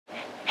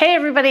Hey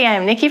everybody,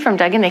 I'm Nikki from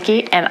Doug and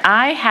Nikki, and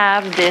I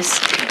have this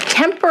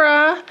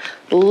Tempera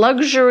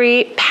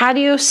luxury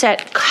patio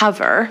set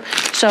cover.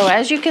 So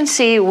as you can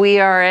see, we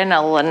are in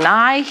a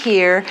lanai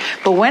here,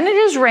 but when it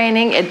is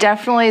raining, it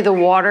definitely, the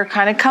water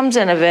kind of comes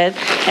in of it.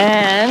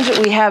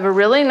 And we have a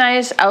really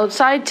nice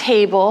outside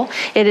table.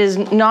 It is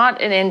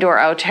not an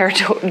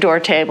outdoor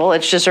table.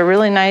 It's just a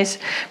really nice,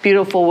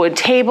 beautiful wood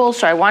table.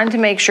 So I wanted to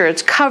make sure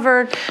it's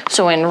covered.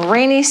 So in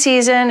rainy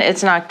season,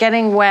 it's not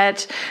getting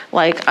wet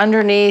like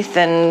underneath,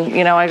 and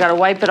you know, I gotta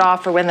wipe it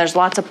off, or when there's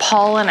lots of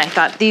pollen. I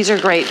thought these are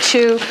great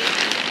too.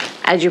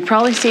 As you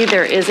probably see,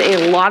 there is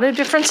a lot of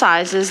different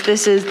sizes.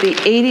 This is the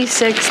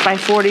 86 by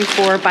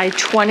 44 by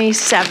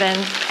 27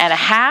 and a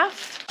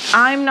half.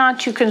 I'm not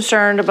too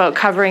concerned about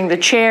covering the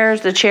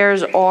chairs. The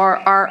chairs are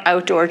our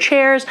outdoor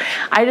chairs.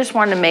 I just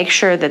wanted to make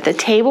sure that the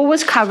table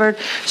was covered.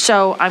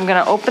 So I'm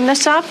gonna open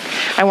this up.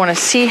 I wanna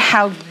see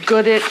how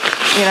good it,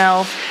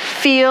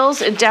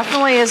 feels. It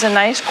definitely is a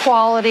nice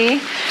quality.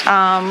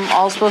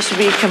 All supposed to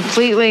be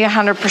completely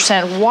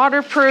 100%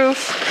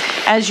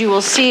 waterproof. As you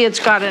will see, it's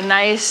got a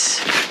nice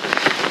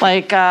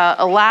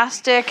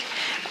elastic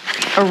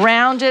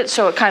around it,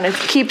 so it kind of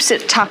keeps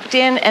it tucked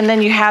in. And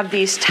then you have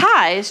these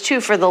ties too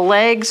for the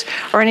legs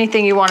or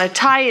anything you want to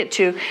tie it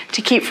to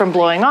keep from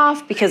blowing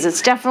off, because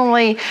it's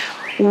definitely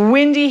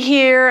windy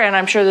here, and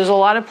I'm sure there's a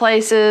lot of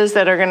places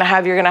that are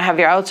you're gonna have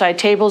your outside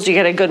tables, you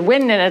get a good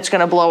wind and it's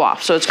gonna blow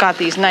off. So it's got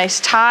these nice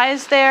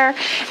ties there.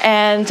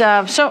 And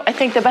so I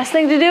think the best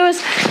thing to do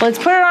is let's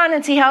put it on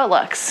and see how it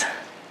looks.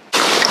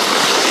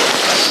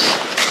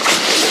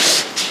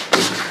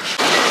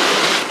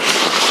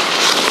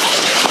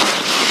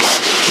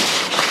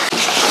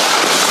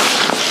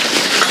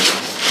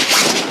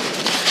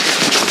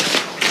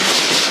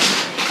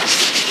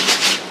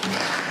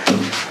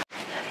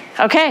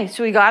 Okay,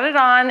 so we got it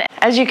on.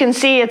 As you can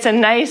see, it's a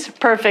nice,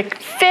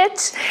 perfect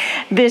fit.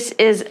 This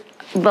is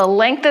the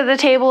length of the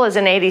table is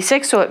an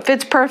 86, so it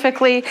fits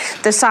perfectly.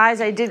 The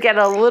size, I did get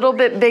a little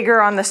bit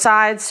bigger on the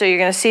sides, so you're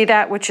gonna see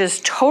that, which is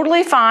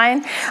totally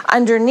fine.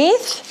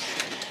 Underneath,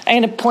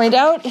 I'm gonna point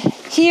out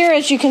here,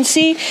 as you can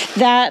see,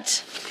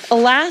 that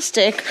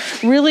elastic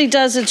really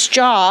does its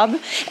job.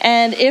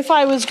 And if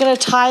I was gonna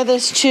tie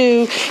this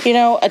to,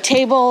 a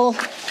table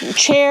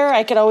chair,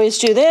 I could always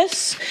do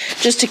this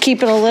just to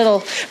keep it a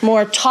little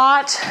more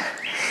taut.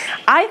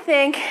 I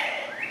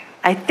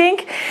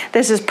think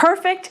this is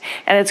perfect,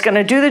 and it's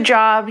gonna do the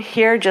job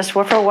here just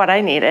for what I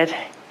needed.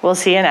 We'll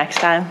see you next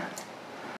time.